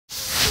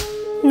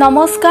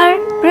নমস্কাৰ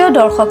প্ৰিয়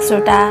দৰ্শক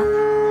শ্ৰোতা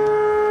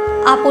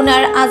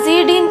আপোনাৰ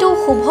আজিৰ দিনটো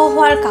শুভ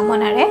হোৱাৰ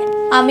কামনাৰে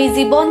আমি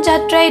জীৱন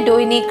যাত্ৰাই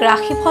দৈনিক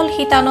ৰাশিফল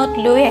শিতানত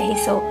লৈ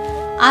আহিছো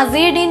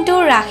আজিৰ দিনটো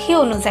ৰাশি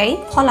অনুযায়ী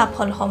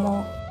ফলাফলসমূহ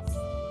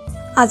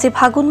আজি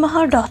ফাগুন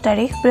মাহৰ 10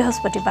 তাৰিখ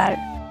বৃহস্পতিবাৰ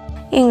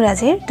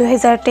ইংৰাজীৰ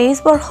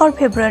 2023 বৰ্ষৰ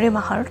ফেব্ৰুৱাৰী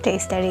মাহৰ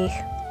 23 তাৰিখ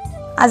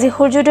আজি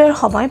সূৰ্যোদয়ৰ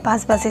সময়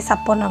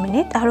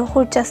 5:56 আৰু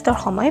সূৰ্যাস্তৰ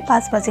সময়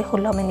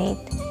 5:16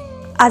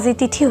 আজি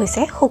তিথি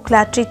হৈছে শুক্লা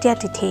তৃতীয়া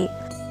তিথি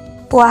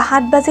পুৱা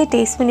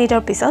 7:23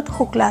 পিছত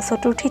শুক্লা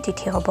চতুৰ্থী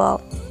তিথি হ'ব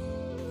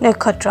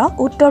নক্ষত্ৰ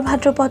উত্তৰ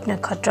ভাদ্ৰপদ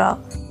নক্ষত্ৰ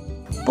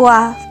পুৱা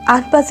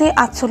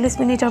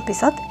 8:48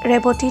 পিছত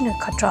ৰেৱতী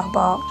নক্ষত্ৰ হ'ব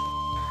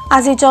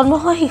আজি জন্ম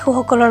হোৱা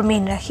শিশুসকলৰ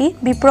মীন ৰাশি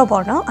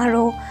বিপ্ৰবৰ্ণ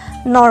আৰু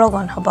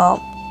নৰগণ হ'ব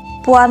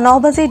পুৱা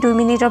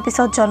 9:02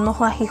 পিছত জন্ম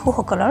হোৱা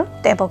শিশুসকলৰ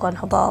দেৱগণ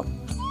হ'ব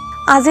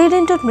আজিৰ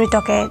দিনটোত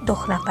মৃতকে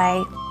দুখ নাপায়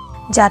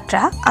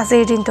যাত্ৰা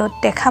আজিৰ দিনটোত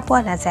দেখা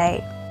পোৱা নাযায়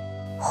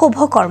শুভ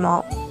কৰ্ম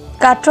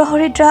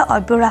গাত্ৰহৰিদ্ৰা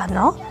অব্যৰাহ্ন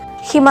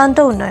সীমান্ত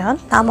উন্নয়ন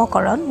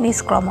নামকৰণ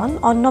নিষ্ক্ৰমণ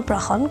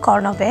অন্নপ্ৰাশন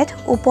কৰ্ণবেদ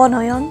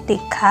উপনয়ন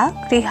দীক্ষা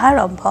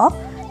গৃহাৰম্ভ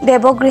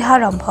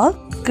দেৱগৃহাৰম্ভ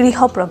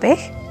গৃহপ্ৰৱেশ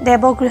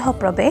দেৱগৃহ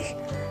প্ৰৱেশ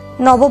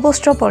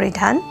নৱবস্ত্ৰ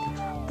পৰিধান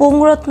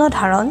পুংৰত্ন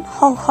ধাৰণ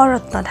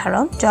সংসৰত্ন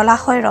ধাৰণ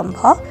জলাশয়ৰম্ভ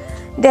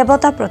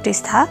দেৱতা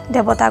প্ৰতিষ্ঠা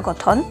দেৱতা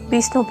গঠন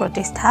বিষ্ণু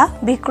প্ৰতিষ্ঠা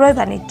বিক্ৰয়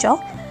বাণিজ্য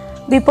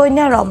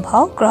বিপন্যাৰম্ভ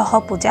গ্ৰহ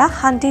পূজা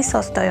শান্তি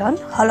সস্তয়ন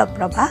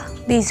হলপ্ৰভা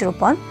বীজ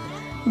ৰোপণ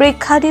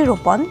বৃক্ষাদি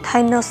ৰোপণ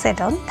ধান্য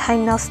ছেদন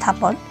ধান্য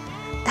স্থাপন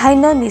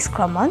ধান্য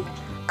নিষ্ক্ৰমণ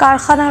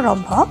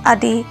কাৰখানাৰম্ভ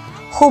আদি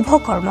শুভ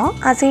কৰ্ম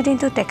আজিৰ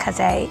দিনটোত দেখা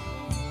যায়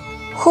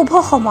শুভ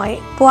সময়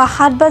পুৱা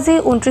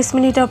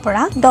 7:29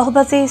 পৰা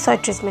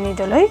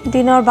 10:36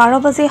 দিনৰ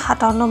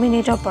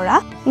 12:57 পৰা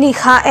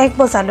নিশা 1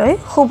 বজালৈ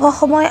শুভ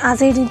সময়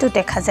আজিৰ দিনটোত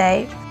দেখা যায়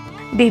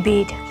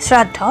বিবিধ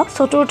শ্ৰাদ্ধ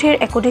চতুৰ্থীৰ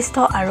একনিষ্ঠ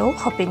আৰু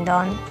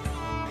সপিণ্ডন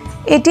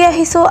এতিয়া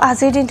আহিছো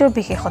আজিৰ দিনটোৰ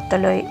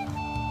বিশেষত্বলৈ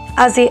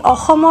আজি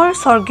অসমৰ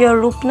স্বৰ্গীয়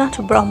ৰূপনাথ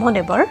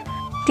ব্ৰহ্মদেৱৰ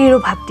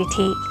তিৰুভাৱ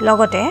তিথি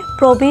লগতে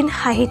প্ৰবীণ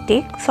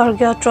সাহিত্যিক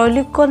স্বৰ্গীয়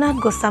ত্ৰৈলোক্যনাথ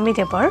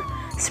গোস্বামীদেৱৰ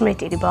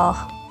স্মৃতি দিৱস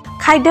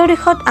খাদ্যৰ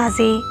দিশত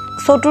আজি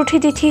চতুৰ্থী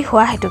তিথি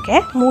হোৱা হেতুকে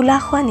মূলা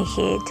খোৱা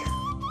নিষেধ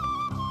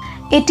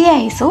এতিয়া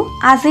আহিছো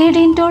আজিৰ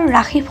দিনটোৰ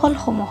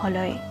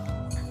ৰাশিফলসমূহলৈ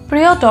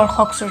প্ৰিয়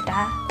দৰ্শক শ্ৰোতা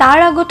তাৰ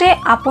আগতে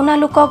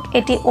আপোনালোকক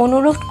এটি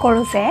অনুৰোধ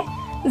কৰোঁ যে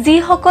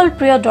যিসকল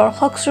প্ৰিয়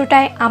দৰ্শক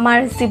শ্ৰোতাই আমাৰ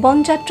জীৱন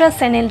যাত্ৰা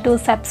চেনেলটো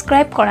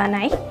ছাবস্ক্ৰাইব কৰা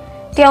নাই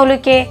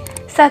তেওঁলোকে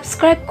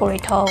ছাবস্ক্ৰাইব কৰি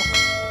থওক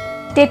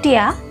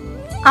তেতিয়া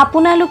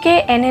আপোনালোকে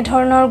এনে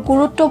ধৰণৰ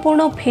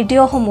গুৰুত্বপূৰ্ণ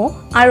ভিডিঅ'সমূহ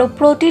আৰু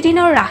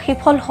প্ৰতিদিনৰ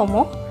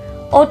ৰাশিফলসমূহ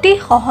অতি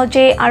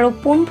সহজে আৰু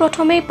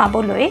পোনপ্ৰথমেই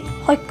পাবলৈ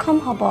সক্ষম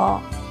হ'ব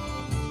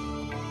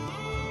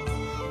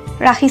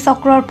ৰাশি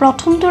চক্ৰৰ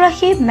প্ৰথমটো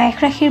ৰাশি মেঘ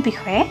ৰাশিৰ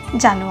বিষয়ে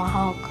জানো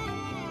আহক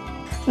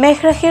মেঘ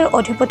ৰাশিৰ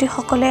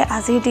অধিপতিসকলে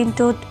আজিৰ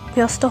দিনটোত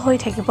ব্যস্ত হৈ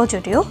থাকিব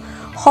যদিও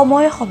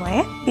সময়ে সময়ে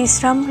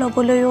বিশ্ৰাম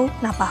ল'বলৈও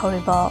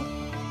নাপাহৰিব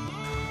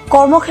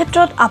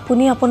কৰ্মক্ষেত্ৰত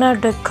আপুনি আপোনাৰ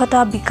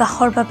দক্ষতা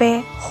বিকাশৰ বাবে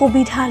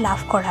সুবিধা লাভ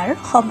কৰাৰ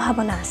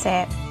সম্ভাৱনা আছে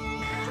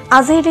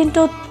আজিৰ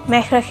দিনটোত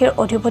মেঘ ৰাশিৰ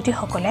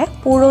অধিপতিসকলে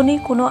পুৰণি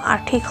কোনো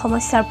আৰ্থিক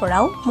সমস্যাৰ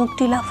পৰাও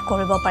মুক্তি লাভ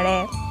কৰিব পাৰে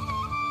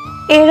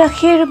এই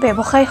ৰাশিৰ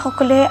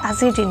ব্যৱসায়ীসকলে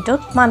আজিৰ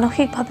দিনটোত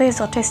মানসিকভাৱে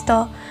যথেষ্ট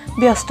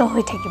ব্যস্ত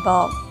হৈ থাকিব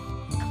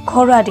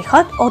ঘৰুৱা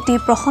দিশত অতি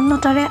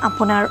প্ৰসন্নতাৰে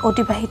আপোনাৰ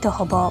অতিবাহিত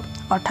হ'ব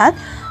অৰ্থাৎ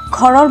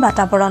ঘৰৰ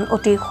বাতাবৰণ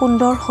অতি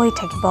সুন্দৰ হৈ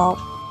থাকিব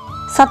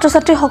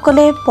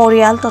ছাত্ৰ-ছাত্ৰীসকলে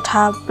পৰিয়াল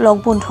তথা লগ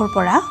বন্ধুৰ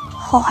পৰা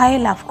সহায়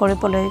লাভ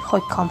কৰিবলৈ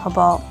সক্ষম হ'ব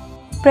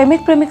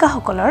প্ৰেমিক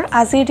প্ৰেমিকাসকলৰ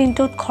আজিৰ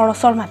দিনটোত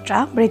খৰচৰ মাত্ৰা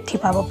বৃদ্ধি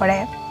পাব পাৰে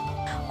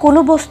কোনো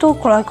বস্তু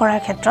ক্ৰয়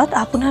কৰাৰ ক্ষেত্ৰত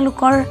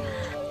আপোনালোকৰ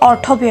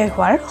অৰ্থ ব্যয়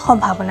হোৱাৰ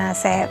সম্ভাৱনা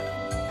আছে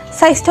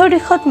স্বাস্থ্যৰ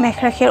দিশত মেঘ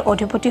ৰাশিৰ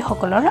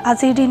অধিপতিসকলৰ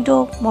আজিৰ দিনটো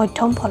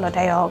মধ্যম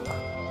ফলদায়ক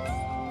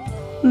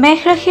মেঘ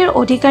ৰাশিৰ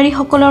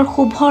অধিকাৰীসকলৰ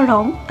শুভ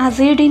ৰং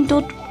আজিৰ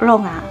দিনটোত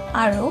ৰঙা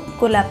আৰু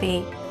গোলাপী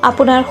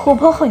আপোনাৰ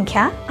শুভ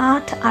সংখ্যা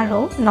 8 আৰু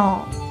 9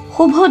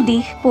 শুভ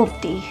দিশ পূব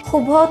দিশ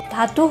শুভ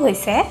ধাতু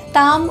হৈছে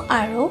তাম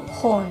আৰু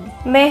সোণ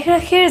মেঘ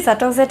ৰাশিৰ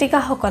জাতক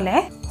জাতিকাসকলে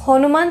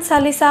হনুমান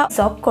চালিসা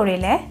জপ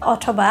কৰিলে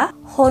অথবা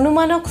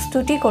হনুমানক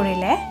স্তুতি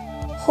কৰিলে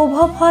শুভ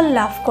ফল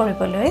লাভ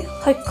কৰিবলৈ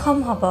সক্ষম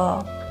হ'ব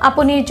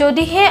আপুনি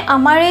যদিহে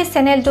আমাৰ এই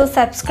চেনেলটো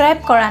ছাবস্ক্ৰাইব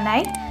কৰা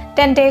নাই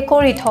তেন্তে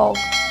কৰি থওক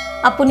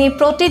আপুনি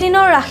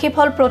প্ৰতিদিনৰ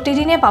ৰাশিফল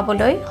প্ৰতিদিনে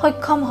পাবলৈ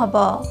সক্ষম হ'ব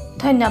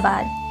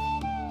ধন্যবাদ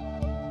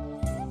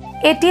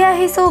এতিয়া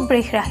আহিছো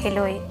বৃষ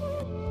ৰাশিলৈ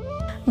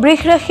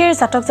বৃষ ৰাশিৰ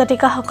জাতক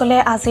জাতিকাসকলে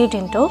আজিৰ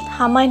দিনটো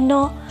সামান্য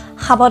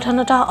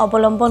সাৱধানতা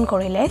অৱলম্বন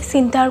কৰিলে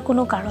চিন্তাৰ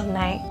কোনো কাৰণ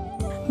নাই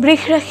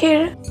বৃষ ৰাশিৰ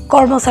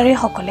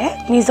কৰ্মচাৰীসকলে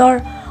নিজৰ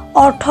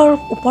অৰ্থৰ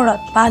ওপৰত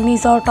বা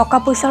নিজৰ টকা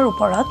পইচাৰ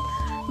ওপৰত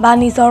বা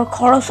নিজৰ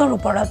খৰচৰ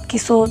ওপৰত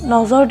কিছু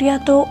নজৰ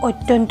দিয়াটো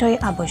অত্যন্তই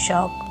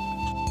আৱশ্যক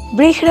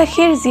বৃষ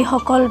ৰাশিৰ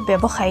যিসকল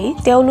ব্যৱসায়ী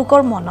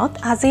তেওঁলোকৰ মনত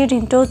আজিৰ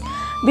দিনটোত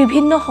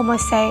বিভিন্ন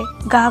সমস্যাই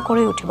গা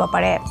কৰি উঠিব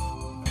পাৰে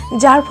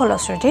যাৰ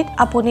ফলশ্ৰুতিত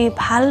আপুনি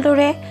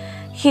ভালদৰে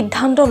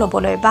সিদ্ধান্ত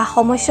ল'বলৈ বা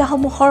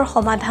সমস্যাসমূহৰ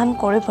সমাধান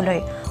কৰিবলৈ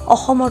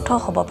অসমৰ্থ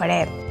হ'ব পাৰে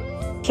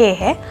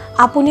সেয়েহে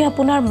আপুনি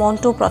আপোনাৰ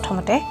মনটো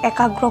প্ৰথমতে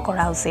একাগ্ৰ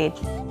কৰা উচিত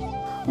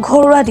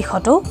ঘৰুৱা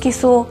দিশতো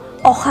কিছু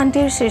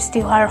অশান্তিৰ সৃষ্টি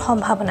হোৱাৰ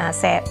সম্ভাৱনা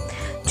আছে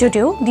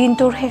যদিও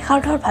দিনটোৰ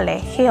শেষাৰ্ধৰ ফালে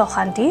সেই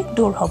অশান্তি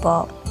দূৰ হ'ব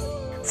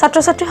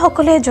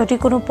ছাত্ৰ-ছাত্ৰীসকলে যদি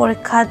কোনো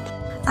পৰীক্ষাত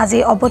আজি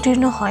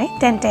অৱতীৰ্ণ হয়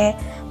তেন্তে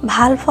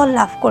ভাল ফল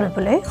লাভ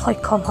কৰিবলৈ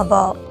সক্ষম হ'ব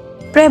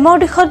প্ৰেমৰ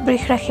দিশত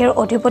বৃষ ৰাশিৰ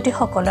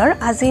অধিপতিসকলৰ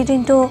আজিৰ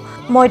দিনটো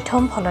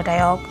মধ্যম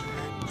ফলদায়ক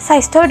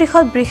স্বাস্থ্যৰ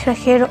দিশত বৃষ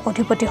ৰাশিৰ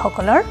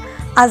অধিপতিসকলৰ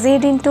আজিৰ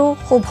দিনটো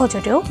শুভ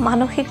যদিও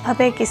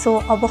মানসিকভাৱে কিছু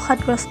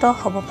অৱসাদগ্ৰস্ত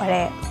হ'ব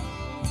পাৰে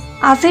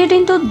আজিৰ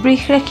দিনটোত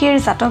বৃষ ৰাশিৰ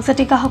জাতক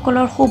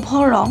জাতিকাসকলৰ শুভ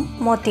ৰং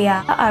মটিয়া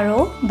আৰু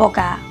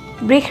বগা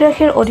বৃষ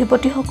ৰাশিৰ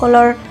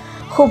অধিপতিসকলৰ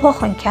শুভ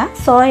সংখ্যা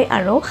 6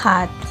 আৰু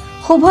 7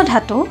 শুভ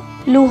ধাতু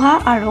লোহা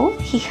আৰু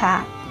সীসা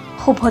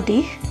শুভ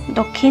দিশ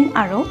দক্ষিণ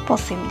আৰু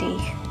পশ্চিম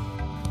দিশ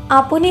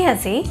আপুনি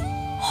আজি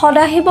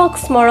সদাশিৱক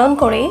স্মৰণ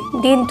কৰি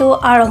দিনটো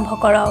আৰম্ভ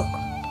কৰক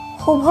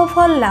শুভ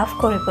ফল লাভ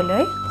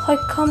কৰিবলৈ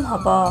সক্ষম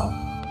হ'ব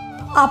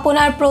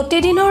আপোনাৰ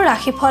প্ৰতিদিনৰ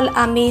ৰাশিফল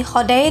আমি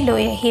সদায়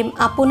লৈ আহিম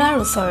আপোনাৰ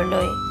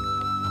ওচৰলৈ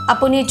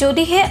আপুনি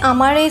যদিহে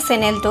আমাৰ এই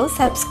চেনেলটো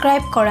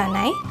সাবস্ক্ৰাইব কৰা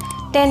নাই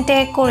তেন্তে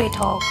কৰি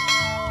থওক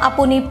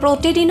আপুনি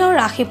প্ৰতিদিনৰ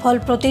ৰাশিফল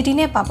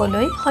প্ৰতিদিনে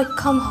পাবলৈ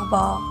সক্ষম হ'ব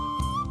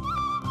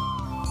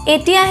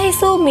এতিয়া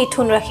আহিছো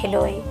মিথুন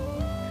ৰাশিলৈ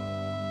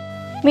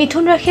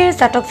মিথুন ৰাশিৰ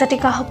জাতক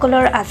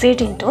জাতিকাসকলৰ আজিৰ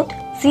দিনটোত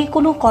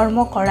যিকোনো কৰ্ম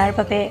কৰাৰ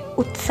বাবে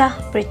উৎসাহ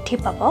বৃদ্ধি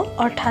পাব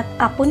অৰ্থাৎ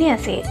আপুনি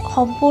আজি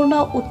সম্পূৰ্ণ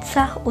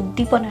উৎসাহ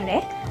উদ্দীপনাৰে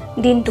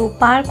দিনটো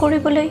পাৰ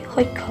কৰিবলৈ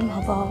সক্ষম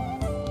হ'ব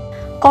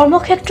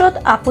কৰ্মক্ষেত্ৰত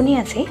আপুনি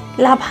আজি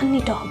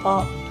লাভান্বিত হ'ব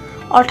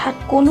অৰ্থাৎ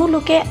কোনো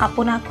লোকে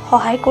আপোনাক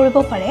সহায় কৰিব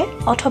পাৰে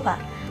অথবা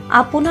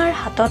আপোনাৰ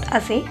হাতত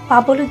আজি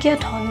পাবলগীয়া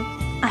ধন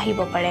আহিব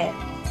পাৰে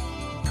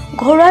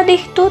ঘৰুৱা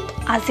দিশটোত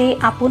আজি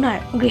আপোনাৰ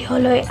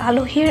গৃহলৈ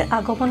আলহীৰ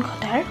আগমন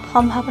ঘটাৰ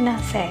সম্ভাৱনা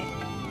আছে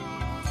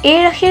এই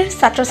ৰাশিৰ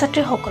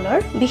ছাত্ৰ-ছাত্ৰীসকলৰ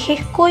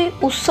বিশেষকৈ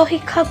উচ্চ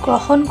শিক্ষা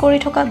গ্ৰহণ কৰি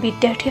থকা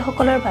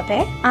বিদ্যাৰ্থীসকলৰ বাবে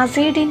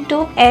আজিৰ দিনটো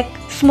এক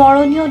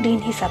স্মৰণীয় দিন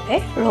হিচাপে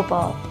ৰ'ব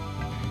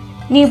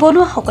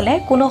নিবনুৱাসকলে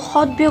কোনো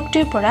সৎ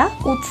ব্যক্তিৰ পৰা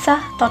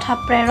উৎসাহ তথা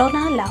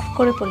প্ৰেৰণা লাভ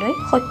কৰিবলৈ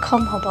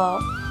সক্ষম হ'ব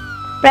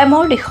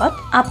প্ৰেমৰ দিশত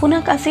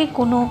আপোনাক আজি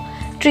কোনো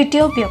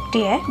তৃতীয়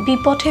ব্যক্তিয়ে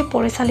বিপথে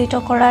পৰিচালিত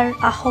কৰাৰ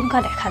আশংকা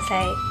দেখা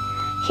যায়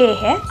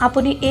সেয়েহে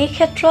আপুনি এই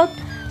ক্ষেত্ৰত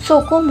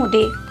চকু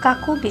মুদি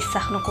কাকো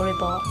বিশ্বাস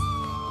নকৰিব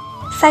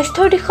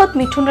স্বাস্থ্যৰ দিশত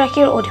মিথুন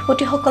ৰাশিৰ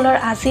অধিপতিসকলৰ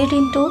আজিৰ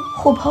দিনটো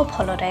শুভ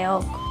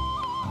ফলদায়ক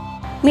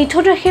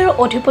মিথুন ৰাশিৰ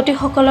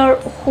অধিপতিসকলৰ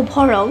শুভ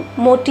ৰং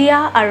মটিয়া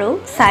আৰু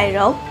ছাই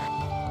ৰং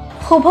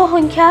শুভ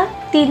সংখ্যা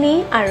 3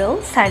 আৰু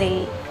 4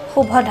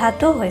 শুভ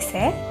ধাতু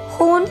হৈছে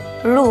সোণ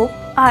ৰূপ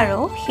আৰু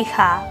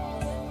সীসা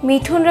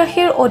মিথুন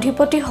ৰাশিৰ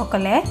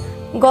অধিপতিসকলে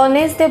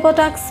গণেশ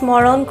দেৱতাক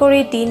স্মৰণ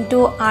কৰি দিনটো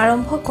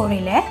আৰম্ভ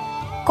কৰিলে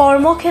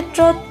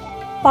কৰ্মক্ষেত্ৰত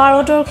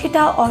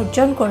পাৰদৰ্শিতা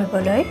অৰ্জন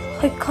কৰিবলৈ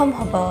সক্ষম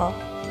হ'ব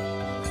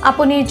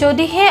আপুনি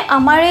যদিহে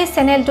আমাৰ এই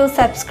চেনেলটো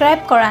সাবস্ক্ৰাইব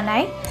কৰা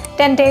নাই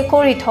তেন্তে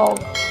কৰি থওক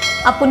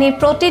আপুনি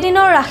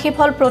প্ৰতিদিনৰ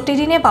ৰাশিফল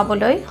প্ৰতিদিনে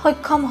পাবলৈ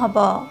সক্ষম হ'ব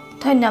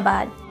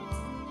ধন্যবাদ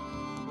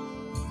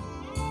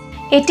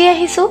এতিয়া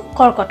আহিছো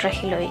কৰ্কট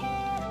ৰাশিলৈ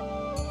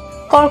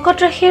কৰ্কট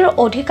ৰাশিৰ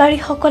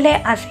অধিকাৰীসকলে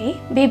আজি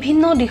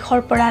বিভিন্ন দিশৰ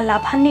পৰা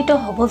লাভান্বিত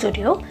হ'ব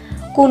যদিও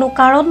কোনো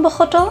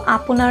কাৰণবশতঃ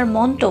আপোনাৰ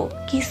মনটো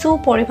কিছু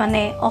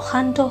পৰিমাণে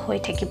অশান্ত হৈ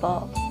থাকিব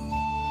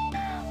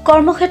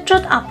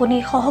কৰ্মক্ষেত্ৰত আপুনি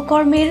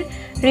সহকৰ্মীৰ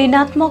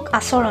ঋণাত্মক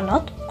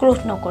আচৰণত ক্ৰোধ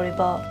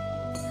নকৰিব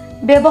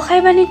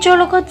ব্যৱসায় বাণিজ্যৰ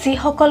লগত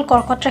যিসকল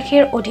কৰ্কট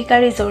ৰাশিৰ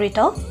অধিকাৰী জড়িত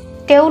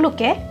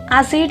তেওঁলোকে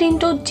আজিৰ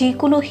দিনটোত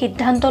যিকোনো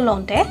সিদ্ধান্ত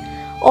লওঁতে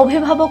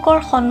অভিভাৱকৰ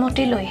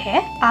সন্মতি লৈহে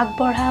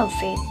আগবঢ়া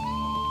উচিত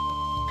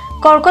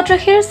কৰ্কট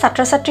ৰাশিৰ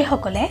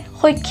ছাত্ৰ-ছাত্ৰীসকলে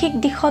শৈক্ষিক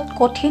দিশত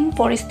কঠিন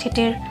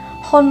পৰিস্থিতিৰ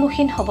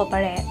সন্মুখীন হ'ব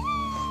পাৰে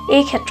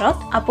এই ক্ষেত্ৰত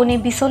আপুনি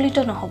বিচলিত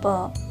নহ'ব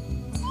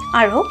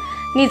আৰু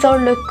নিজৰ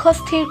লক্ষ্য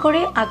স্থিৰ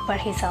কৰি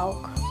আগবাঢ়ি যাওক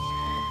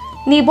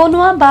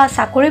নিবনুৱা বা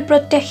চাকৰি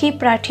প্ৰত্যাশী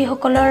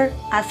প্ৰাৰ্থীসকলৰ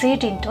আজিৰ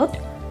দিনটোত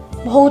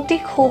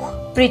ভৌতিক সুখ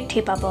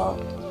বৃদ্ধি পাব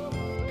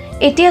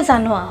এতিয়া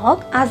জানো আহক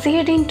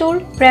আজিৰ দিনটোৰ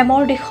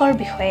প্ৰেমৰ দিশৰ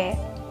বিষয়ে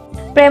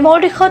প্ৰেমৰ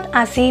দিশত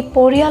আজি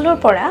পৰিয়ালৰ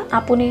পৰা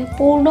আপুনি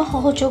পূৰ্ণ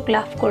সহযোগ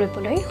লাভ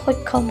কৰিবলৈ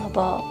সক্ষম হ'ব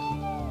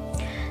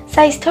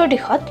স্বাস্থ্যৰ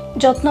দিশত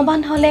যত্নবান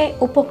হ'লে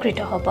উপকৃত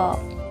হ'ব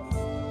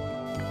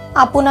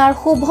আপোনাৰ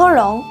শুভ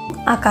ৰং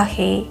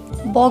আকাশী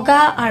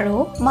বগা আৰু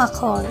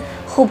মাখন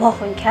শুভ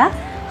সংখ্যা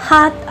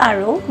 7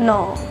 আৰু 9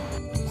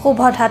 শুভ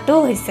ধাতু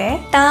হৈছে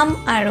তাম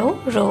আৰু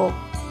ৰূপ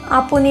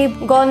আপুনি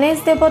গণেশ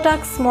দেৱতাক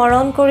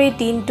স্মৰণ কৰি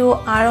দিনটো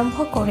আৰম্ভ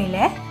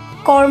কৰিলে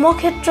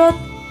কৰ্মক্ষেত্ৰত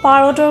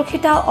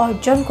পাৰদৰ্শিতা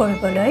অৰ্জন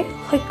কৰিবলৈ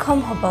সক্ষম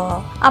হ'ব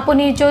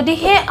আপুনি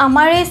যদিহে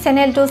আমাৰ এই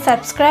চেনেলটো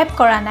সাবস্ক্ৰাইব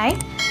কৰা নাই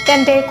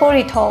তেন্তে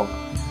কৰি থওক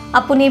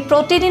আপুনি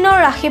প্ৰতিদিনৰ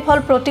ৰাশিফল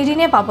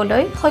প্ৰতিদিনে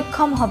পাবলৈ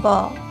সক্ষম হ'ব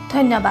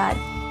ধন্যবাদ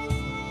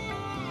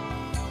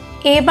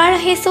এবাৰ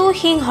আহিছো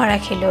সিংহ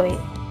ৰাশিলৈ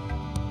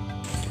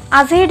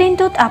আজিৰ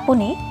দিনটোত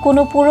আপুনি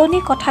কোনো পুৰণি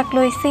কথাক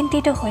লৈ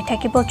চিন্তিত হৈ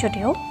থাকিব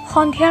যদিও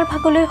সন্ধিয়াৰ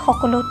ভাগলৈ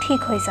সকলো ঠিক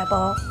হৈ যাব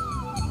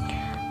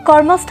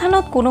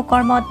কৰ্মস্থানত কোনো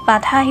কৰ্মত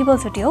বাধা আহিব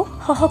যদিও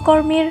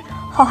সহকৰ্মীৰ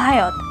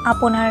সহায়ত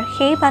আপোনাৰ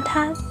সেই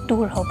বাধা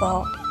দূৰ হ'ব।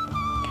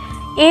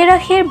 এই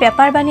ৰাশিৰ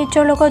বেপাৰ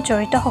বাণিজ্যৰ লগত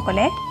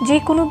জড়িতসকলে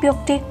যিকোনো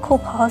ব্যক্তিক খুব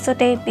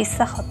সহজতে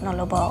বিশ্বাসত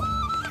নল'ব,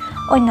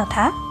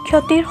 অন্যথা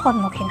ক্ষতিৰ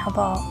সন্মুখীন হ'ব।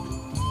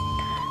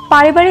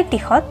 পাৰিবাৰিক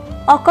দিশত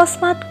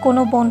অকস্মাত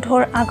কোনো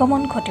বন্ধুৰ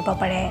আগমন ঘটিব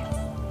পাৰে।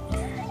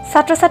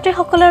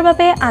 ছাত্ৰ-ছাত্ৰীসকলৰ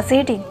বাবে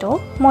আজিৰ দিনটো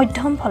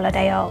মধ্যম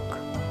ফলদায়ক।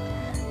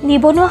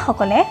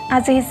 নিবনুৱাসকলে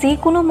আজি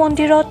যিকোনো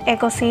মন্দিৰত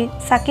এগছি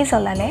চাকি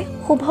জ্বলালে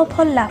শুভ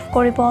ফল লাভ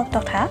কৰিব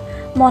তথা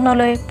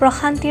মনলৈ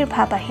প্ৰশান্তিৰ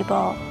ভাৱ আহিব।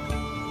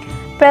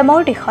 প্ৰেমৰ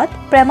দিশত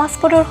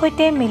প্ৰেমাস্পদৰ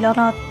সৈতে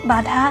মিলনত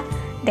বাধা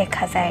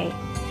দেখা যায়।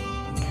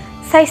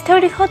 স্বাস্থ্যৰ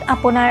দিশত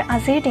আপোনাৰ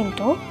আজিৰ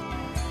দিনটো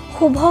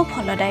শুভ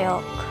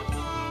ফলদায়ক।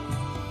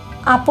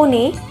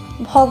 আপুনি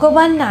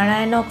ভগৱান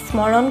নাৰায়ণক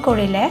স্মৰণ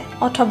কৰিলে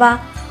অথবা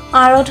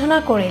আৰাধনা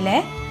কৰিলে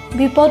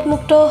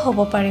বিপদমুক্ত হ'ব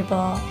পাৰিব।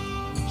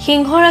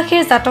 সিংহ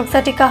ৰাশিৰ জাতক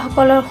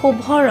জাতিকাসকলৰ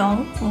শুভ ৰং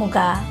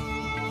মুগা।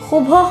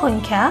 শুভ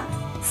সংখ্যা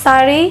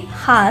 4,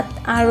 7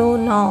 আৰু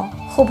 9।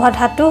 শুভ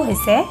ধাতু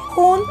হৈছে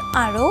সোণ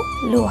আৰু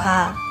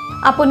লোহা।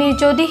 আপুনি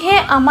যদিহে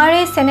আমাৰ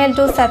এই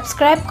চেনেলটো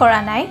ছাবস্ক্ৰাইব কৰা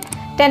নাই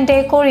তেন্তে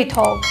কৰি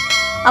থওক।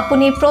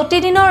 আপুনি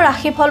প্ৰতিদিনৰ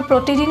ৰাশিফল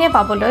প্ৰতিদিনে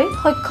পাবলৈ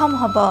সক্ষম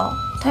হ'ব।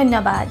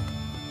 ধন্যবাদ।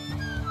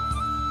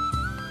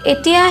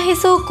 এতিয়া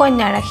আহিছোঁ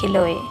কন্যা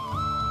ৰাশিলৈ।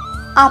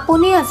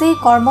 আপুনি আজি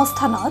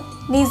কৰ্মস্থানত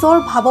নিজৰ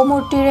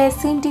ভাৱমূৰ্তিৰে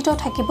চিন্তিত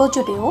থাকিব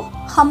যদিও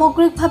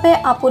সামগ্ৰিকভাৱে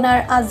আপোনাৰ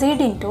আজিৰ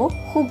দিনটো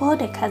শুভ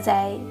দেখা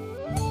যায়।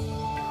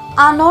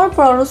 আনৰ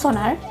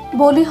প্ৰৰোচনাৰ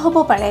বলি হ'ব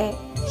পাৰে,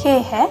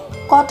 সেয়েহে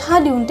কথা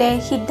দিওঁতে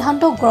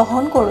সিদ্ধান্ত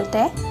গ্ৰহণ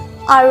কৰোঁতে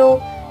আৰু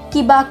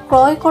কিবা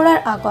ক্ৰয় কৰাৰ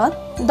আগত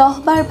 10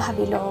 বাৰ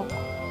ভাবি লওক।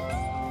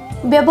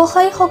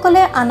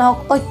 ব্যৱসায়ীসকলে আনক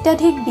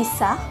অত্যাধিক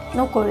বিশ্বাস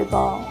নকৰিব।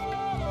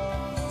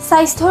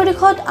 স্বাস্থ্যৰ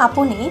দিশত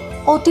আপুনি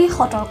অতি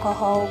সতৰ্ক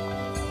হওক,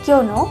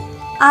 কিয়নো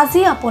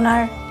আজি আপোনাৰ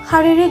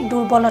শাৰীৰিক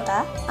দুৰ্বলতা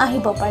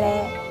আহিব পাৰে,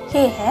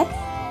 সেয়েহে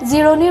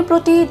জিৰণিৰ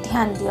প্ৰতি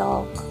ধ্যান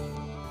দিয়ক।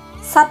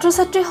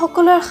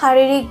 ছাত্ৰ-ছাত্ৰীসকলৰ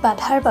শাৰীৰিক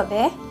বাধাৰ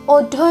বাবে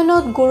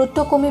অধ্যয়নত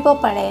গুৰুত্ব কমিব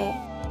পাৰে।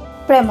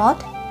 প্ৰেমত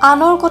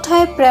আনৰ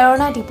কথাই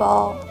প্ৰেৰণা দিব।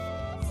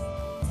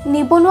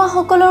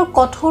 নিবনুৱাসকলৰ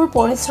কঠোৰ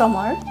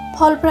পৰিশ্ৰমৰ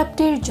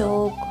ফলপ্ৰাপ্তিৰ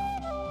যোগ।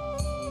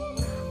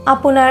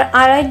 আপোনাৰ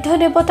আৰাধ্য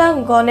দেৱতা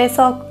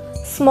গণেশক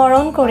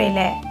স্মৰণ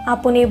কৰিলে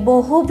আপুনি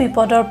বহু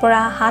বিপদৰ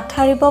পৰা হাত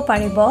সাৰিব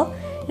পাৰিব,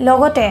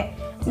 লগতে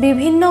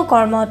বিভিন্ন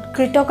কৰ্মত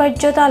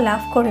কৃতকাৰ্যতা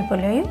লাভ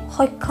কৰিবলৈ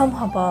সক্ষম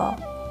হ'ব।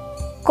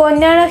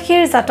 কন্যা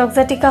ৰাশিৰ জাতক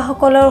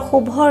জাতিকাসকলৰ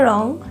শুভ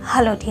ৰং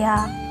হালধীয়া।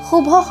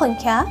 শুভ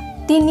সংখ্যা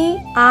 3,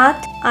 8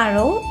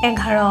 আৰু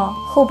 11।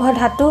 শুভ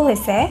ধাতু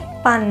হৈছে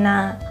পান্না।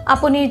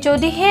 আপুনি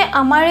যদিহে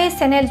আমাৰ এই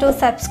চেনেলটো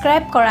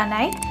ছাবস্ক্ৰাইব কৰা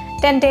নাই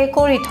তেন্তে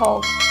কৰি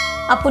থওক।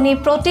 আপুনি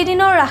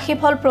প্ৰতিদিনৰ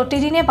ৰাশিফল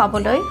প্ৰতিদিনে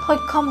পাবলৈ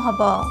সক্ষম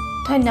হ'ব।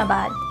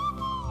 ধন্যবাদ।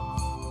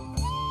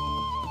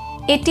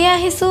 এতিয়া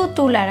আহিছোঁ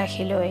তুলা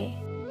ৰাশিলৈ।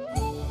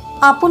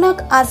 আপোনাক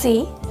আজি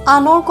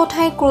আনৰ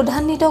কথাই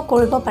ক্ৰোধান্বিত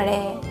কৰিব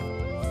পাৰে।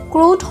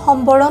 ক্ৰোধ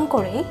সম্বৰণ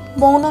কৰি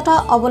মৌনতা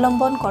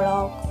অৱলম্বন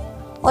কৰক,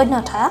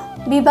 অন্যথা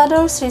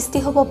বিবাদৰ সৃষ্টি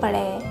হ'ব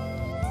পাৰে।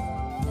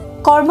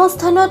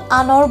 কৰ্মস্থানত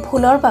আনৰ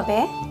ভুলৰ বাবে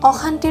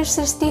অশান্তিৰ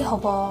সৃষ্টি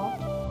হ'ব।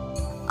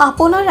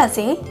 আপোনাৰ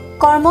আজি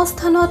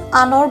কৰ্মস্থানত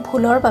আনৰ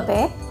ভুলৰ বাবে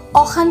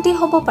অশান্তি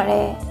হ'ব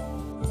পাৰে।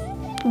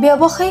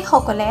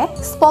 ব্যৱসায়ীসকলে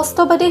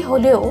স্পষ্টবাদী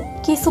হ'লেও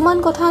কিছুমান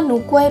কথা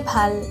নোকোৱাই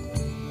ভাল,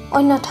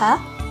 অন্যথা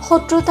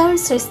শত্ৰুতাৰ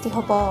সৃষ্টি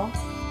হ'ব।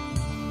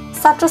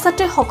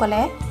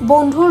 ছাত্ৰ-ছাত্ৰীসকলে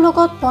বন্ধুৰ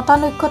লগত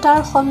মতানৈক্যতাৰ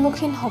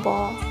সন্মুখীন হ'ব।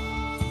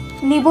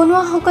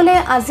 নিবনুৱাসকলে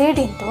আজিৰ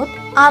দিনটোত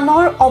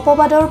আনৰ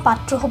অপবাদৰ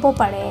পাত্ৰ হ'ব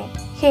পাৰে,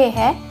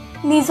 সেয়েহে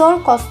নিজৰ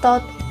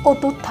কষ্টত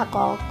অটুট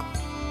থাকক।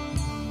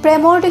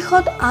 প্ৰেমৰ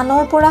দিশত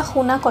আনৰ পৰা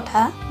শুনা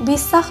কথা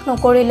বিশ্বাস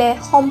নকৰিলে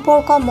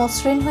সম্পৰ্ক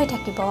মসৃণ হৈ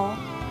থাকিব।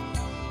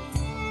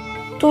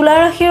 তুলা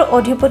ৰাশিৰ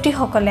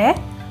অধিপতিসকলে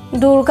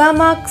দুৰ্গা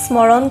মাক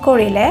স্মৰণ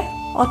কৰিলে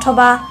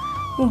অথবা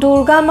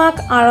দুৰ্গা মাক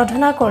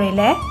আৰাধনা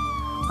কৰিলে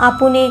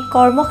আপুনি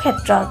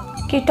কৰ্মক্ষেত্ৰত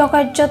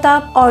কৃতকাৰ্যতা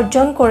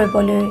অৰ্জন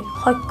কৰিবলৈ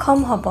সক্ষম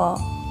হ'ব।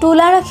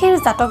 তুলা ৰাশিৰ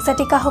জাতক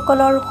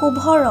জাতিকাসকলৰ শুভ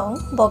ৰং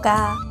বগা।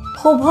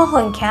 শুভ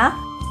সংখ্যা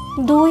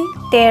 2,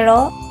 13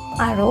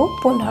 আৰু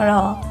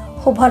 15।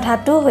 শুভ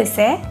ধাতু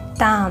হৈছে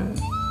তাম।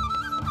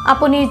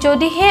 আপুনি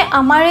যদিহে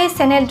আমাৰ এই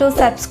চেনেলটো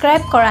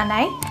ছাবস্ক্ৰাইব কৰা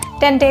নাই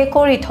তেন্তে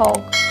কৰি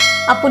থওক।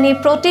 আপুনি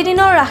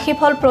প্ৰতিদিনৰ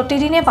ৰাশিফল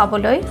প্ৰতিদিনে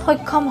পাবলৈ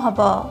সক্ষম হ'ব।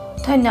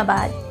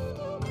 ধন্যবাদ।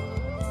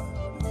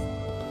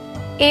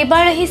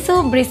 এইবাৰ আহিছোঁ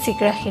বৃশ্চিক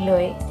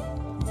ৰাশিলৈ।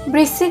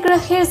 বৃশ্চিক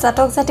ৰাশিৰ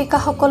জাতক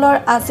জাতিকাসকলৰ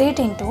আজিৰ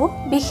দিনটো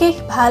বিশেষ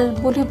ভাল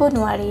বুলিব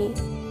নোৱাৰি,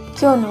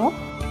 কিয়নো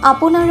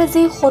আপোনাৰ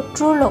আজি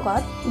শত্ৰুৰ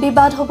লগত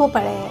বিবাদ হ'ব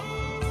পাৰে।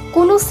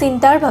 কোনো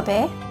চিন্তাৰ বাবে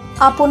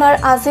আপোনাৰ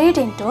আজিৰ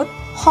দিনটোত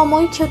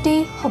সময় ক্ষতি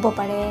হ'ব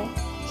পাৰে,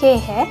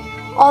 সেয়েহে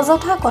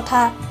অযথা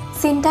কথা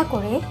চিন্তা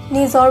কৰি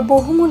নিজৰ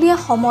বহুমূলীয়া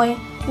সময়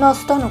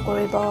নষ্ট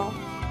নকৰিব।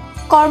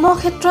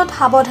 কৰ্মক্ষেত্ৰত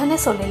সাৱধানে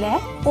চলিলে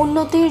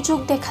উন্নতিৰ যোগ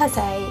দেখা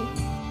যায়।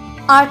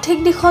 আৰ্থিক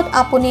দিশত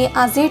আপুনি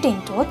আজিৰ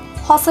দিনটোত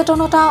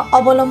সচেতনতা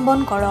অৱলম্বন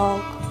কৰক।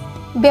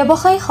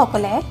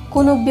 ব্যৱসায়ীসকলে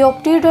কোনো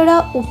ব্যক্তিৰ দ্বাৰা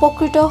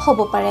উপকৃত হ'ব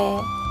পাৰে।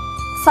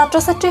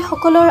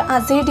 ছাত্ৰ-ছাত্ৰীসকলৰ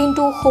আজিৰ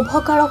দিনটো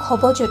শুভকাৰক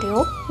হ'ব যদিও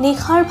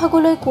নিশাৰ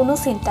ভাগলৈ কোনো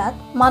চিন্তাত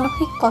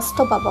মানসিক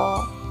কষ্ট পাব।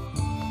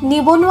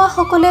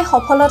 নিবনুৱাসকলে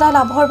সফলতা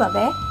লাভৰ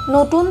বাবে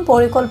নতুন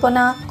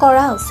পৰিকল্পনা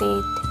কৰা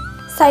উচিত।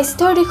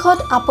 স্বাস্থ্যৰ দিশত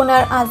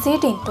আপোনাৰ আজিৰ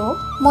দিনটো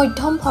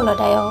মধ্যম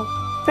ফলদায়ক।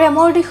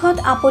 প্ৰেমৰ দিশত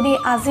আপুনি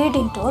আজিৰ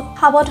দিনটোত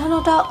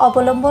সাৱধানতা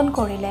অৱলম্বন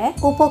কৰিলে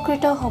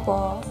উপকৃত হ'ব।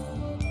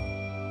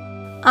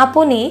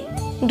 আপুনি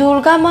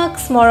দুৰ্গা মাক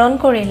স্মৰণ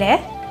কৰিলে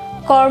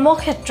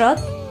কৰ্মক্ষেত্ৰত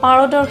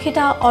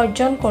পাৰদৰ্শিতা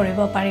অৰ্জন কৰিব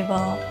পাৰিব।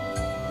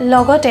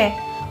 লগতে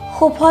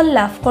সুফল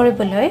লাভ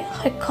কৰিবলৈ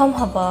সক্ষম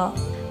হ'ব।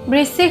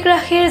 বৃশ্চিক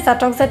ৰাশিৰ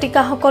জাতক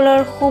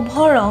জাতিকাসকলৰ শুভ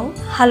ৰং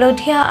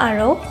হালধীয়া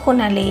আৰু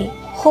সোণালী।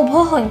 শুভ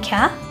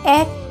সংখ্যা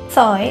 1,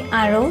 6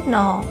 আৰু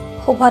 9।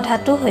 শুভ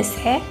ধাতু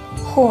হৈছে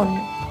সোণ।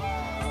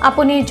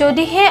 আপুনি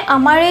যদিহে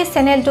আমাৰ এই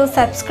চেনেলটো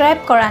ছাবস্ক্ৰাইব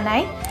কৰা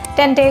নাই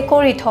তেন্তে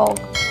কৰি থওক।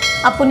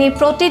 আপুনি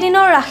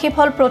প্ৰতিদিনৰ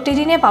ৰাশিফল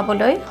প্ৰতিদিনে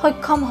পাবলৈ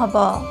সক্ষম হ'ব।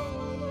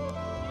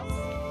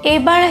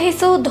 এইবাৰ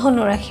আহিছোঁ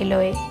ধনু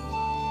ৰাশিলৈ।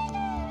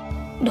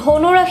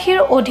 ধনু ৰাশিৰ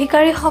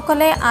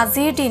অধিকাৰীসকলে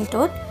আজিৰ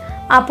দিনটোত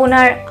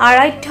আপোনাৰ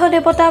আৰাধ্য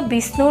দেৱতা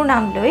বিষ্ণুৰ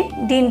নাম লৈ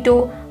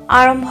দিনটো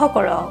আৰম্ভ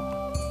কৰক।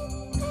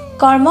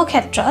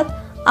 কৰ্মক্ষেত্ৰত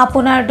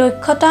আপোনাৰ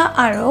দক্ষতা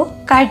আৰু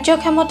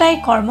কাৰ্যক্ষমতাই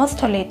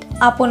কৰ্মস্থলীত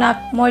আপোনাক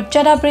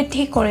মৰ্যাদা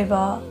বৃদ্ধি কৰিব।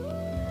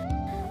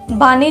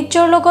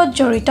 বাণিজ্যৰ লগত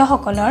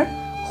জড়িতসকলৰ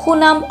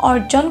সুনাম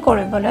অৰ্জন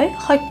কৰিবলৈ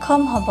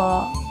সক্ষম হ'ব।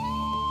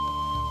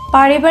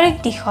 পাৰিবাৰিক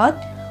দিশত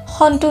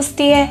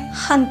সন্তুষ্টিয়ে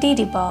শান্তি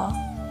দিব।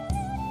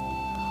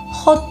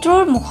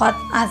 শত্ৰুৰ মুখত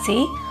আজি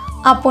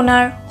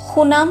আপোনাৰ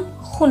সুনাম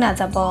শুনা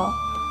যাব।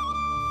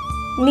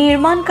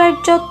 নিৰ্মাণ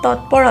কাৰ্যত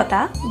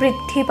তৎপৰতা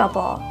বৃদ্ধি পাব।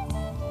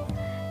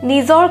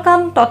 নিজৰ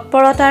কাম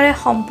তৎপৰতাৰে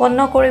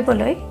সম্পন্ন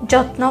কৰিবলৈ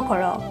যত্ন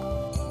কৰক।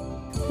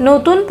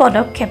 নতুন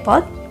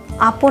পদক্ষেপত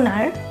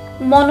আপোনাৰ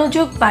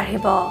মনোযোগ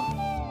বাঢ়িব।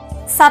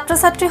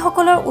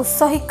 ছাত্ৰ-ছাত্ৰীসকলৰ উচ্চ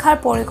শিক্ষাৰ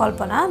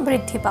পৰিকল্পনা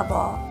বৃদ্ধি পাব।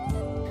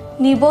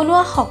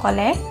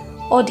 নিবনুৱাসকলে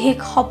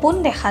অধিক সপোন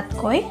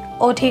দেখাতকৈ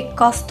অধিক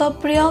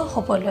কষ্টপ্ৰিয়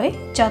হ'বলৈ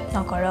যত্ন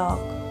কৰক।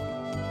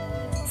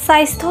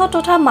 স্বাস্থ্য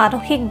তথা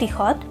মানসিক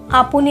দিশত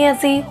আপুনি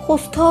আজি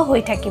সুস্থ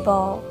হৈ থাকিব।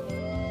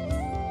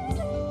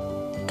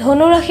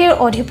 ধনু ৰাশিৰ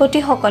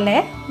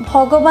অধিপতিসকলে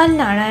ভগৱান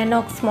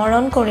নাৰায়ণক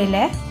স্মৰণ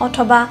কৰিলে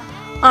অথবা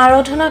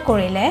আৰাধনা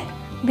কৰিলে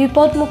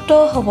বিপদমুক্ত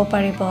হ'ব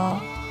পাৰিব।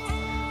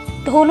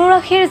 ধনু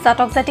ৰাশিৰ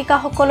জাতক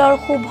জাতিকাসকলৰ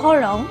শুভ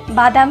ৰং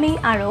বাদামী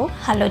আৰু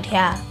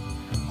হালধীয়া।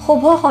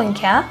 শুভ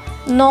সংখ্যা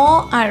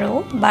 9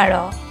 আৰু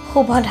 12।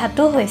 শুভ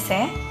ধাতু হৈছে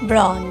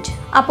ব্ৰঞ্জ।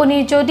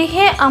 আপুনি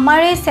যদিহে আমাৰ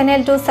এই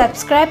চেনেলটো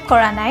ছাবস্ক্ৰাইব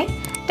কৰা নাই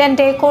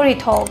তেন্তে কৰি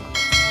থওক।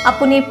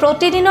 আপুনি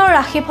প্ৰতিদিনৰ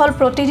ৰাশিফল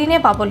প্ৰতিদিনে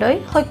পাবলৈ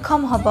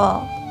সক্ষম হ'ব।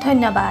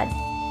 ধন্যবাদ।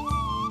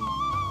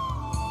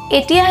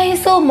 এতিয়া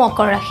আহিছোঁ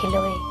মকৰ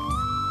ৰাশিলৈ।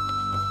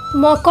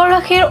 মকৰ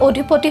ৰাশিৰ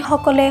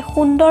অধিপতিসকলে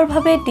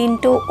সুন্দৰভাৱে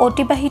দিনটো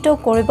অতিবাহিত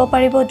কৰিব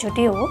পাৰিব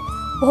যদিও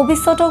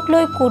ভৱিষ্যতক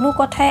লৈ কোনো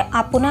কথাই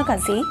আপোনাক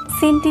আজি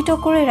চিন্তিত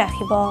কৰি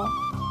ৰাখিব।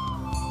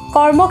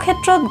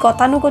 কৰ্মক্ষেত্ৰত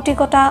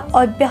গতানুগতিকতা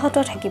অব্যাহত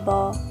থাকিব।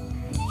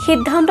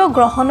 সিদ্ধান্ত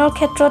গ্ৰহণৰ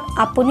ক্ষেত্ৰত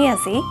আপুনি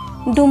আজি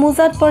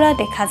দুমোজাত পৰা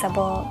দেখা যাব।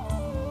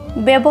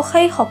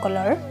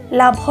 ব্যৱসায়ীসকলৰ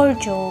লাভৰ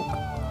যোগ।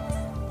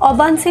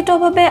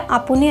 অবাঞ্ছিতভাৱে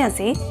আপুনি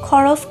আজি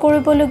খৰচ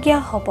কৰিবলগীয়া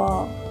হ'ব।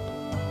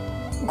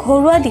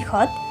 ঘৰুৱা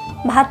দিশত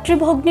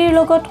ভাতৃ-ভগ্নীৰ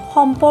লগত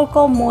সম্পৰ্ক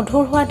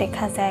মধুৰ হোৱা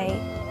দেখা যায়।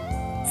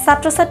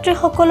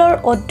 ছাত্ৰ-ছাত্ৰীসকলৰ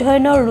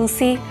অধ্যয়নৰ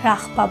ৰুচি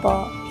হ্ৰাস পাব।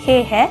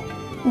 সেয়েহে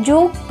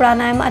যোগ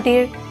প্ৰাণায়াম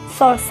আদিৰ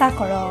চৰ্চা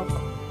কৰক।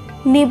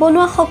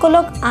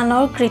 নিবনুৱাসকলক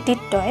আনৰ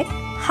কৃতিত্বই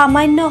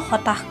সামান্য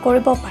হতাশ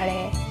কৰিব পাৰে।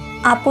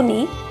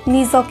 আপুনি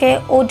নিজকে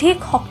অধিক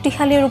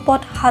শক্তিশালী ৰূপত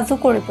সাজু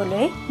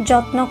কৰিবলৈ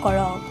যত্ন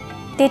কৰক।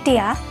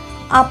 তেতিয়া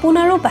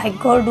আপোনাৰো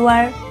ভাগ্যৰ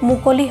দুৱাৰ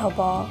মুকলি হ'ব।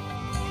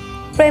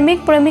 প্ৰেমিক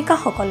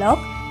প্ৰেমিকাসকলক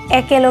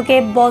একেলগে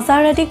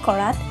বজাৰ আদি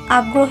কৰাত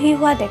আগ্ৰহী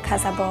হোৱা দেখা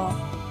যাব।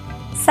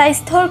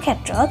 স্বাস্থ্যৰ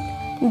ক্ষেত্ৰত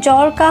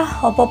জ্বৰ কাহ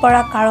হ'ব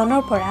পৰা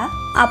কাৰণৰ পৰা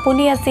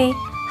আপুনি আজি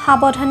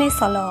সাৱধানে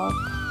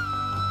চলক।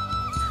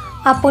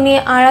 আপুনি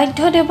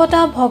আৰাধ্য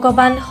দেৱতা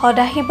ভগৱান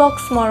সদাশিৱক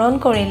স্মৰণ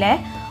কৰিলে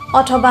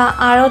অথবা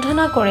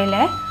আৰাধনা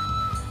কৰিলে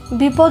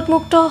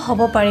বিপদমুক্ত হ'ব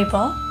পাৰিব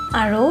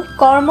আৰু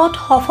কৰ্মত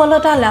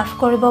সফলতা লাভ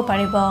কৰিব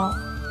পাৰিব।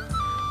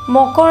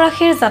 মকৰ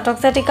ৰাশিৰ জাতক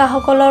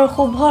জাতিকাসকলৰ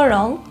শুভ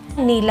ৰং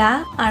নীলা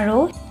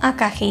আৰু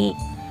আকাশী।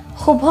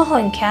 শুভ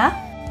সংখ্যা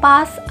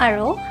 5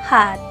 আৰু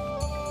 7।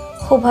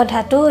 শুভ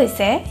ধাতু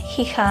হৈছে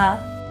সীসা।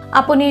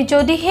 আপুনি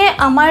যদিহে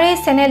আমাৰ এই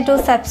চেনেলটো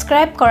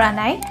ছাবস্ক্ৰাইব কৰা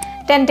নাই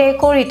তেন্তে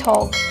কৰি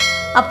থওক।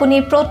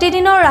 আপুনি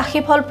প্ৰতিদিনৰ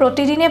ৰাশিফল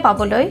প্ৰতিদিনে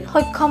পাবলৈ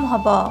সক্ষম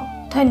হ'ব।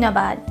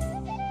 ধন্যবাদ।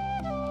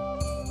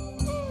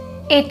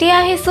 এতিয়া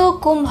আহিছোঁ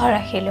কুম্ভ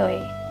ৰাশিলৈ।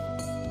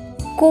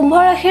 কুম্ভ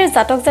ৰাশিৰ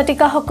জাতক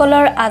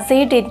জাতিকাসকলৰ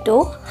আজিৰ দিনটো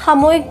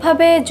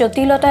সাময়িকভাৱে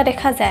জটিলতা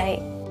দেখা যায়।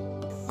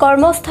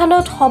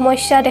 কৰ্মস্থানত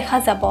সমস্যা দেখা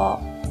যাব।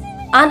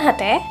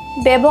 আনহাতে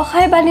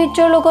ব্যৱসায়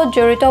বাণিজ্যৰ লগত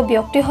জড়িত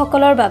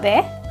ব্যক্তিসকলৰ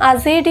বাবে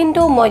আজিৰ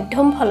দিনটো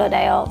মধ্যম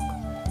ফলদায়ক।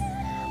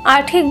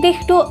 আৰ্থিক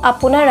দিশটো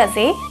আপোনাৰ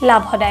আজি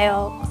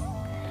লাভদায়ক।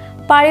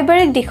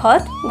 পাৰিবাৰিক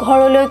দিশত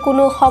ঘৰলৈ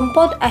কোনো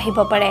সম্পদ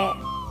আহিব পাৰে।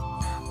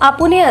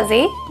 আপুনি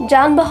আজি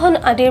যান-বাহন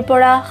আদিৰ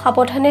পৰা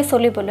সাৱধানে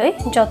চলিবলৈ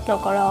যত্ন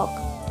কৰক।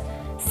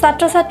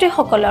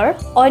 ছাত্ৰ-ছাত্ৰীসকলৰ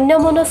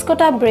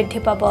অন্যমনস্কতা বৃদ্ধি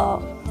পাব।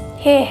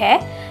 সেয়েহে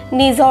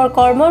নিজৰ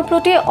কৰ্মৰ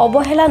প্ৰতি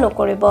অৱহেলা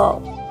নকৰিব।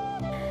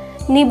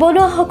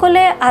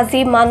 নিবনুৱাসকলে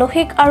আজি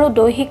মানসিক আৰু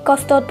দৈহিক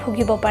কষ্টত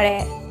ভুগিব পাৰে।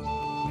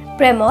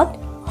 প্ৰেমত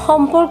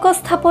সম্পৰ্ক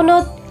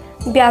স্থাপনত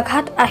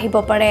ব্যাঘাত আহিব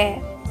পাৰে।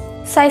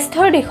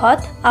 স্বাস্থ্যৰ দিশত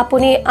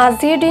আপুনি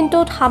আজিৰ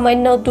দিনটোত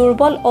সামান্য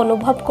দুৰ্বল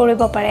অনুভৱ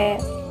কৰিব পাৰে।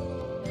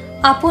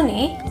 আপুনি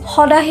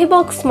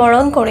সদাশিৱক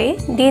স্মৰণ কৰি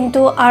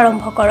দিনটো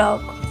আৰম্ভ কৰক।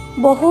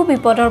 বহু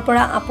বিপদৰ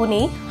পৰা আপুনি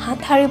হাত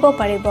সাৰিব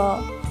পাৰিব।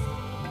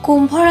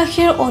 কুম্ভ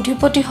ৰাশিৰ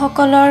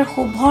অধিপতিসকলৰ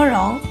শুভ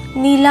ৰং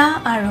নীলা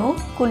আৰু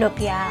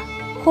গুলপীয়া।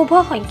 শুভ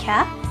সংখ্যা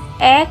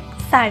 1,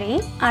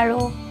 4 আৰু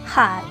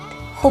 7।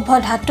 শুভ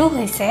ধাতু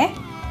হৈছে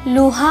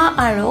লোহা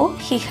আৰু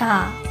সীসা।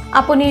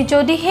 আপুনি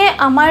যদিহে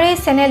আমাৰ এই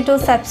চেনেলটো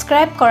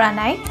ছাবস্ক্ৰাইব কৰা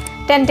নাই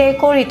তেন্তে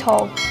কৰি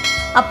থওক।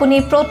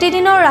 আপুনি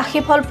প্ৰতিদিনৰ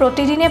ৰাশিফল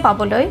প্ৰতিদিনে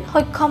পাবলৈ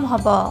সক্ষম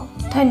হ'ব।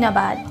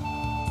 ধন্যবাদ।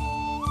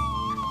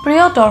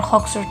 প্ৰিয়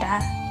দৰ্শক শ্ৰোতা,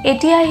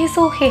 এতিয়া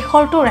আহিছোঁ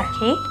শেষৰটো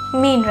ৰাশি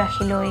মীন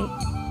ৰাশিলৈ।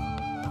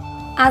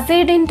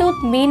 আজিৰ দিনটোত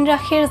মীন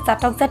ৰাশিৰ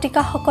জাতক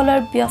জাতিকাসকলৰ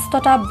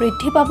ব্যস্ততা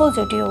বৃদ্ধি পাব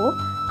যদিও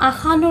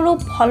আশানুৰূপ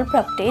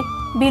ফলপ্ৰাপ্তিত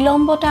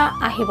বিলম্বতা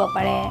আহিব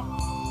পাৰে।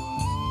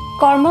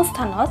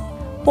 কৰ্মস্থানত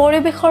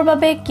পৰিৱেশৰ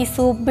বাবে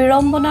কিছু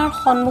বিড়ম্বনাৰ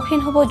সন্মুখীন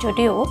হ'ব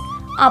যদিও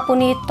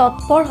আপুনি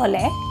তৎপৰ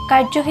হ'লে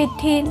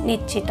কাৰ্যসিদ্ধি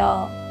নিশ্চিত।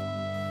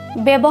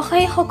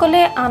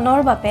 ব্যৱসায়ীসকলে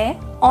আনৰ বাবে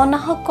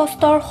অনাহক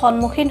কষ্টৰ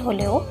সন্মুখীন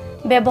হ'লেও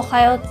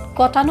ব্যৱসায়ত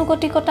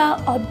গতানুগতিকতা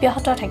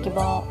অব্যাহত থাকিব।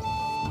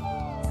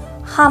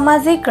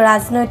 সামাজিক,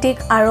 ৰাজনৈতিক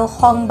আৰু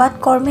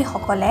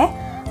সংবাদকৰ্মীসকলে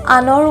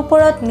আনৰ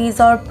ওপৰত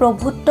নিজৰ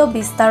প্ৰভুত্ব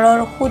বিস্তাৰৰ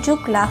সুযোগ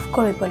লাভ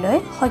কৰিবলৈ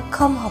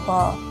সক্ষম হ'ব।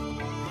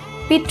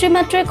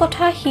 পিতৃ-মাতৃৰ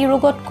কথা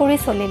শিৰোগত কৰি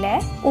চলিলে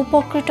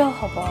উপকৃত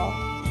হ'ব।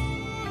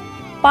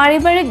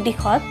 পাৰিবাৰিক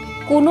দিশত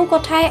কোনো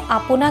কথাই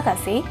আপোনাক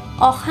আজি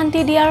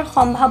অশান্তি দিয়াৰ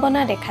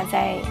সম্ভাৱনা দেখা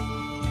যায়।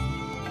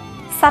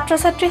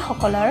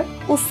 ছাত্ৰ-ছাত্ৰীসকলৰ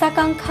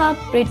উচ্চাকাংক্ষা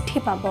বৃদ্ধি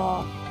পাব।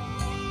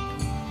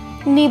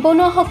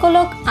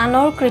 নিবনুৱাসকলক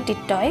আনৰ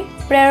কৃতিত্বই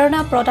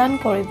প্ৰেৰণা প্ৰদান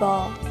কৰিব।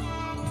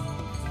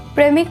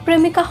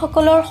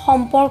 প্ৰেমিক-প্ৰেমিকাসকলৰ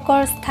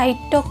সম্পৰ্কৰ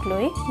স্থায়িত্বক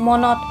লৈ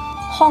মনত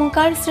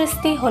শংকাৰ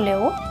সৃষ্টি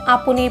হ'লেও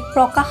আপুনি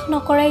প্ৰকাশ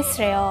নকৰাই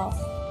শ্ৰেয়।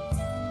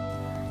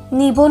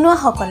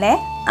 নিবনুৱাসকলে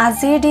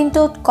আজিৰ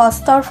দিনটোত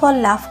কষ্টৰ ফল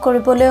লাভ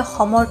কৰিবলৈ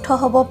সমৰ্থ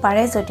হ'ব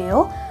পাৰে যদিও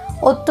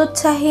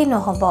অত্যুৎসাহী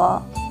নহ'ব।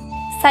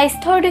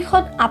 স্বাস্থ্যৰ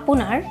দিশত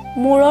আপোনাৰ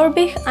মূৰৰ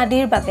বিষ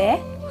আদিৰ বাবে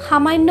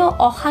সামান্য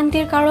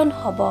অশান্তিৰ কাৰণ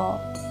হ'ব।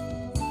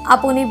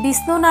 আপুনি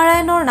বিষ্ণু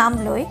নাৰায়ণৰ নাম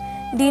লৈ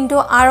দিনটো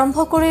আৰম্ভ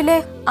কৰিলে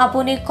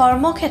আপুনি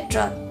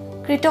কৰ্মক্ষেত্ৰত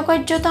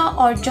কৃতকাৰ্যতা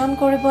অৰ্জন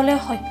কৰিবলৈ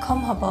সক্ষম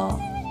হ'ব।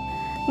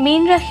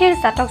 মীন ৰাশিৰ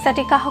জাতক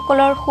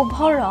জাতিকাসকলৰ শুভ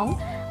ৰং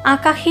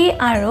আকাশী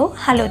আৰু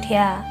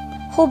হালধীয়া।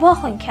 শুভ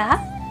সংখ্যা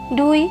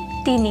 2,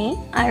 3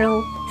 আৰু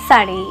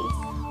 4।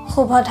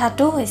 শুভ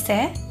ধাতু হৈছে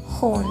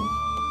সোণ।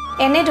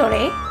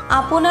 এনেদৰে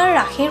আপোনাৰ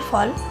ৰাশিৰ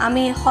ফল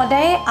আমি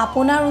সদায়ে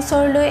আপোনাৰ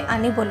ওচৰলৈ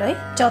আনিবলৈ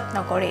যত্ন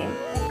কৰিম।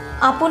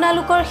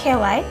 আপোনালোকৰ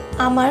সেৱাই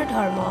আমাৰ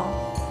ধৰ্ম।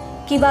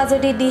 কিবা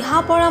যদি দিহা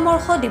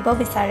পৰামৰ্শ দিব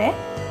বিচাৰে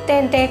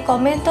তেন্তে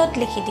কমেণ্টত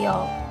লিখি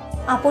দিয়ক।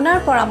 আপোনাৰ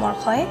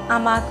পৰামৰ্শই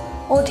আমাক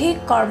অধিক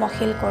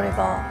কৰ্মশীল কৰিব।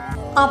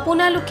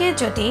 আপোনালোকে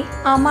যদি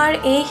আমাৰ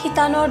এই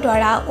শিতানৰ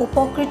দ্বাৰা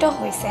উপকৃত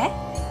হৈছে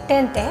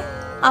তেন্তে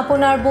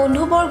আপোনাৰ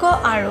বন্ধুবৰ্গ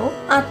আৰু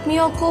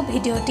আত্মীয়কো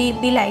ভিডিঅ'টি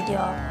বিলাই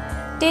দিয়ক।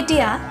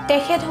 তেতিয়া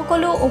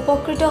তেখেতসকলো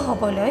উপকৃত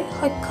হ'বলৈ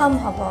সক্ষম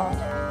হ'ব।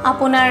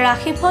 আপোনাৰ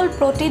ৰাশিফল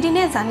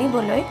প্ৰতিদিনে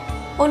জানিবলৈ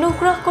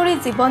অনুগ্ৰহ কৰি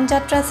জীৱন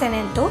যাত্ৰা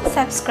চেনেলটো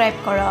ছাবস্ক্ৰাইব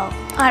কৰক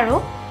আৰু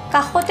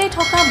কাষতে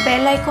থকা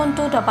বেল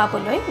আইকনটো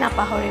দবাবলৈ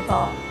নাপাহৰিব।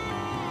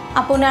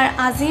 আপোনাৰ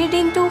আজিৰ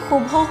দিনটো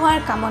শুভ হোৱাৰ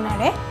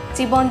কামনাৰে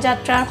জীৱন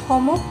যাত্ৰাৰ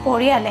সমূহ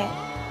পৰিয়ালে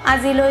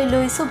আজিলৈ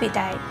লৈছোঁ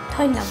বিদায়।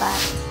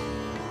 ধন্যবাদ।